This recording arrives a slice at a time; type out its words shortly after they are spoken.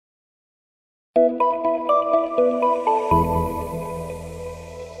Hello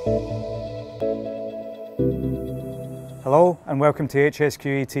and welcome to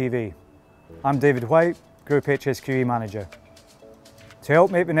HSQETV. I'm David White, Group HSQE Manager. To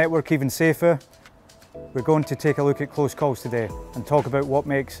help make the network even safer, we're going to take a look at close calls today and talk about what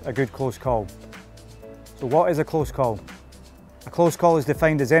makes a good close call. So what is a close call? A close call is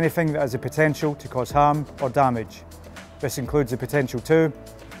defined as anything that has the potential to cause harm or damage. This includes the potential to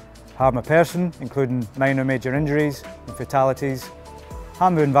harm a person, including minor or major injuries and fatalities,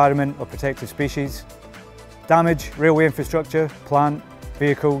 harm the environment or protected species, damage railway infrastructure, plant,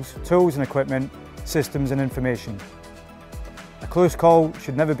 vehicles, tools and equipment, systems and information. A close call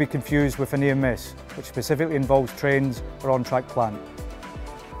should never be confused with a near miss, which specifically involves trains or on-track plant.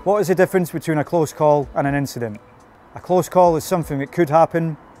 What is the difference between a close call and an incident? A close call is something that could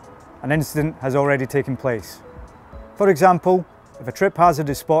happen. An incident has already taken place. For example, if a trip hazard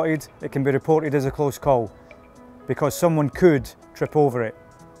is spotted, it can be reported as a close call because someone could trip over it.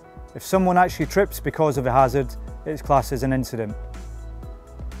 If someone actually trips because of a hazard, it is classed as an incident.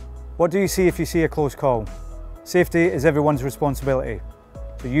 What do you see if you see a close call? Safety is everyone's responsibility.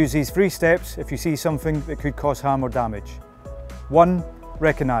 So use these 3 steps if you see something that could cause harm or damage. 1.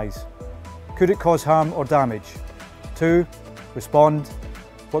 Recognise. Could it cause harm or damage? 2. Respond.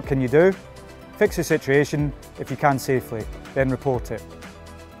 What can you do? Fix the situation if you can safely, then report it.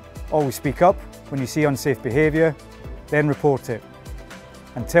 Always speak up when you see unsafe behaviour, then report it.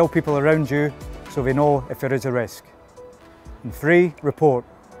 And tell people around you so they know if there is a risk. And 3. Report.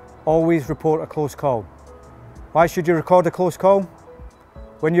 Always report a close call. Why should you record a close call?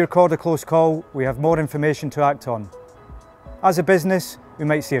 When you record a close call, we have more information to act on. As a business, we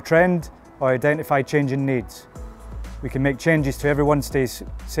might see a trend or identify changing needs. We can make changes to everyone stays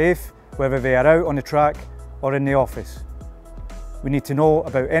safe, whether they are out on the track or in the office. We need to know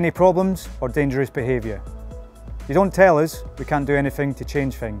about any problems or dangerous behaviour. If you don't tell us, we can't do anything to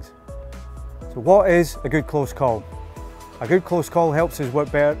change things. So what is a good close call? A good close call helps us work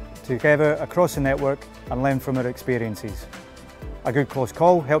better together across the network and learn from our experiences. A good close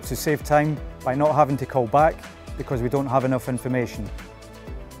call helps us save time by not having to call back because we don't have enough information.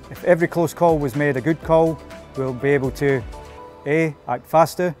 If every close call was made a good call, we'll be able to A. Act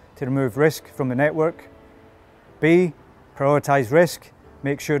faster to remove risk from the network, B. Prioritise risk,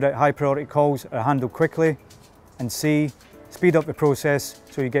 make sure that high priority calls are handled quickly, and C. Speed up the process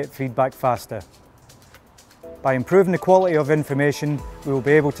so you get feedback faster. By improving the quality of information, we will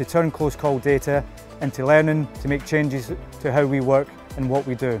be able to turn close call data into learning to make changes to how we work and what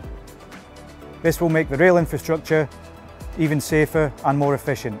we do. This will make the rail infrastructure even safer and more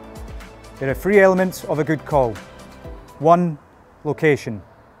efficient. There are 3 elements of a good call. 1. Location.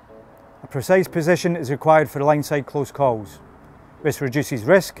 A precise position is required for line-side close calls. This reduces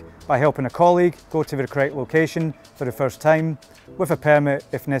risk by helping a colleague go to the correct location for the first time, with a permit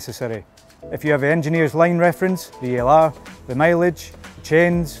if necessary. If you have the engineer's line reference, the ELR, the mileage, the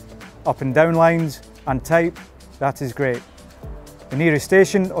chains, up and down lines and type, that is great. The nearest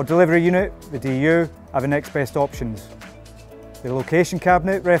station or delivery unit, the DU, are the next best options. The location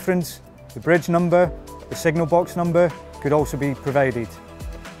cabinet reference, the bridge number, the signal box number could also be provided.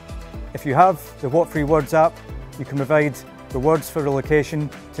 If you have the What 3 Words app, you can provide the words for the location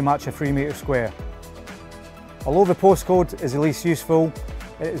to match a 3 metre square. Although the postcode is the least useful,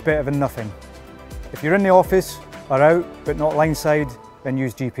 it is better than nothing. If you're in the office or out but not line side, then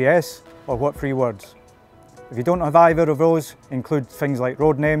use GPS or What 3 Words. If you don't have either of those, include things like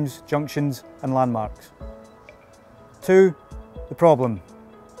road names, junctions and landmarks. 2. The problem.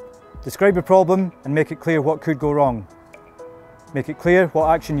 Describe the problem and make it clear what could go wrong. Make it clear what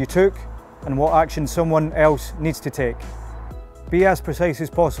action you took and what action someone else needs to take. Be as precise as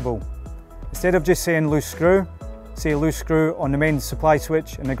possible. Instead of just saying loose screw, say loose screw on the main supply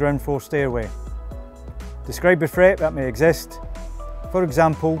switch in the ground floor stairway. Describe the threat that may exist. For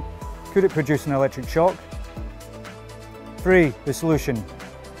example, could it produce an electric shock? 3. The solution.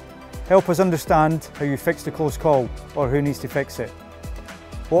 Help us understand how you fixed the close call or who needs to fix it.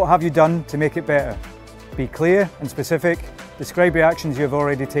 What have you done to make it better? Be clear and specific. Describe the actions you have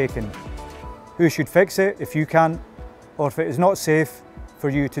already taken. Who should fix it if you can't, or if it is not safe for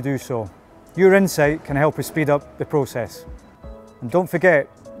you to do so. Your insight can help us speed up the process. And don't forget,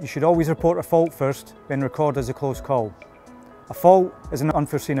 you should always report a fault first, then record as a close call. A fault is an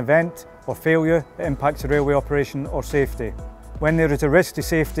unforeseen event or failure that impacts a railway operation or safety. When there is a risk to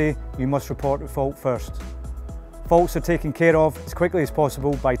safety, you must report the fault first. Faults are taken care of as quickly as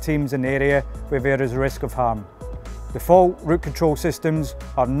possible by teams in the area where there is a risk of harm. The fault route control systems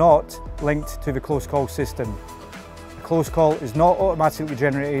are not linked to the close call system. A close call is not automatically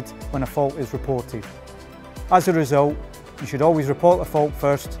generated when a fault is reported. As a result, you should always report a fault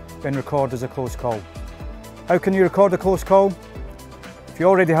first, then record as a close call. How can you record a close call? If you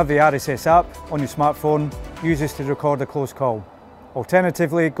already have the RSS app on your smartphone, use this to record a close call.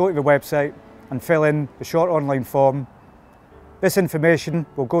 Alternatively, go to the website and fill in the short online form. This information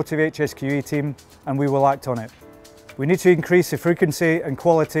will go to the HSQE team and we will act on it. We need to increase the frequency and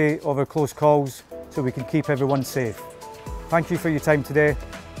quality of our close calls so we can keep everyone safe. Thank you for your time today.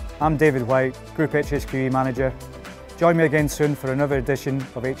 I'm David White, Group HSQE Manager. Join me again soon for another edition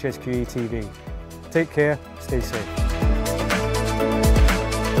of HSQE TV. Take care, stay safe.